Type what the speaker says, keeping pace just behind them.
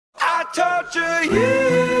torture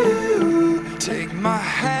you. Take my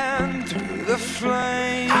hand through the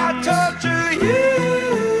flame. I torture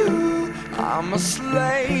you. I'm a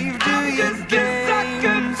slave to your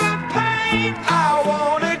games. I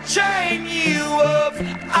wanna chain you up.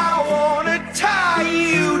 I wanna tie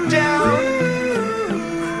you down.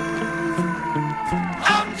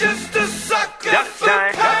 I'm just a sucker for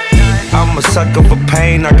pain. I'm a sucker for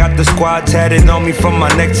pain. I got the squad tatted on me from my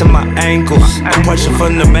neck to my ankles. The pressure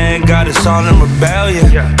from the man got us all in rebellion.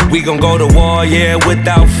 We gon' go to war, yeah,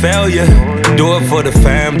 without failure. Do it for the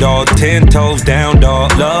fam, dog. 10 toes down,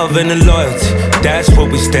 dog. Love and the loyalty, that's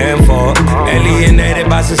what we stand for. Alienated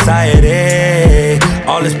by society.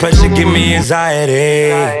 All this pressure give me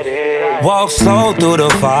anxiety. Walk slow through the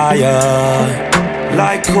fire.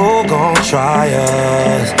 Like who gon' try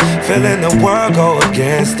us? Feeling the world go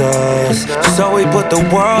against us, so we put the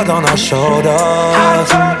world on our shoulders. I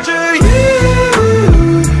torture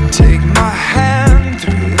you. Take my hand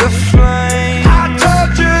through the flame. I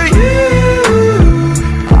torture you.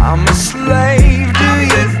 I'm a slave to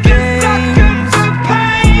your games.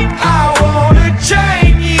 I wanna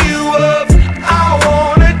chain you up. I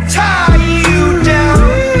wanna tie you down.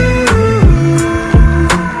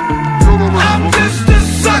 I'm just a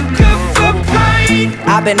sucker for pain.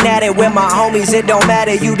 I've been at it with my homies, it don't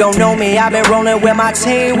matter, you don't know me. I've been rolling with my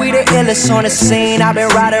team, we the illest on the scene. I've been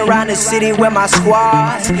riding around the city with my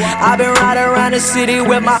squad. I've been riding around the city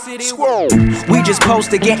with my squad. We just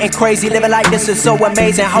posted getting crazy, living like this is so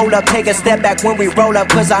amazing. Hold up, take a step back when we roll up,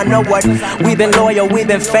 cause I know what. We've been loyal, we've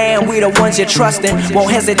been fan, we the ones you're trusting.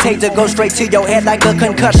 Won't hesitate to go straight to your head like a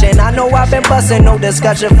concussion. I know I've been busting, no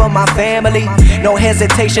discussion for my family. No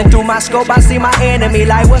hesitation through my scope, I see my enemy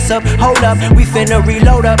like what's up, hold up, we finna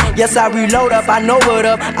reload up. Yes, I reload up, I know what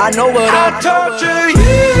up, I know what up. I torture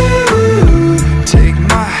you. Take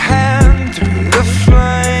my hand through the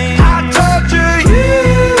flame. I torture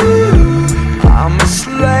you. I'm a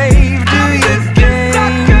slave to your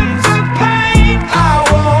games. I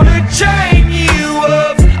wanna chain you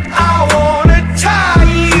up. I wanna tie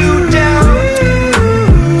you down.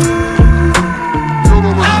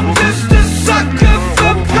 I'm just a sucker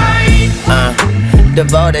for pain.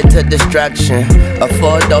 Devoted to destruction, a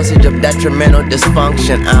full dosage of detrimental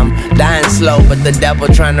dysfunction. I'm dying slow, but the devil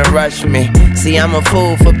trying to rush me. See, I'm a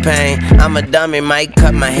fool for pain. I'm a dummy, might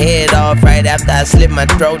cut my head off right after I slit my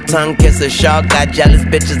throat. Tongue kiss a shark, got jealous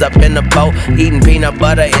bitches up in the boat, eating peanut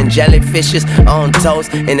butter and jellyfishes on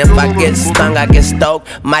toast. And if I get stung, I get stoked,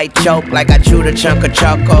 might choke like I chewed a chunk of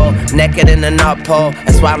charcoal. Naked in the North Pole,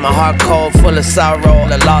 that's why my heart cold, full of sorrow.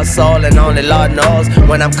 A lost soul, and only Lord knows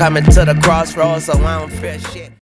when I'm coming to the crossroads. So I don't fear shit.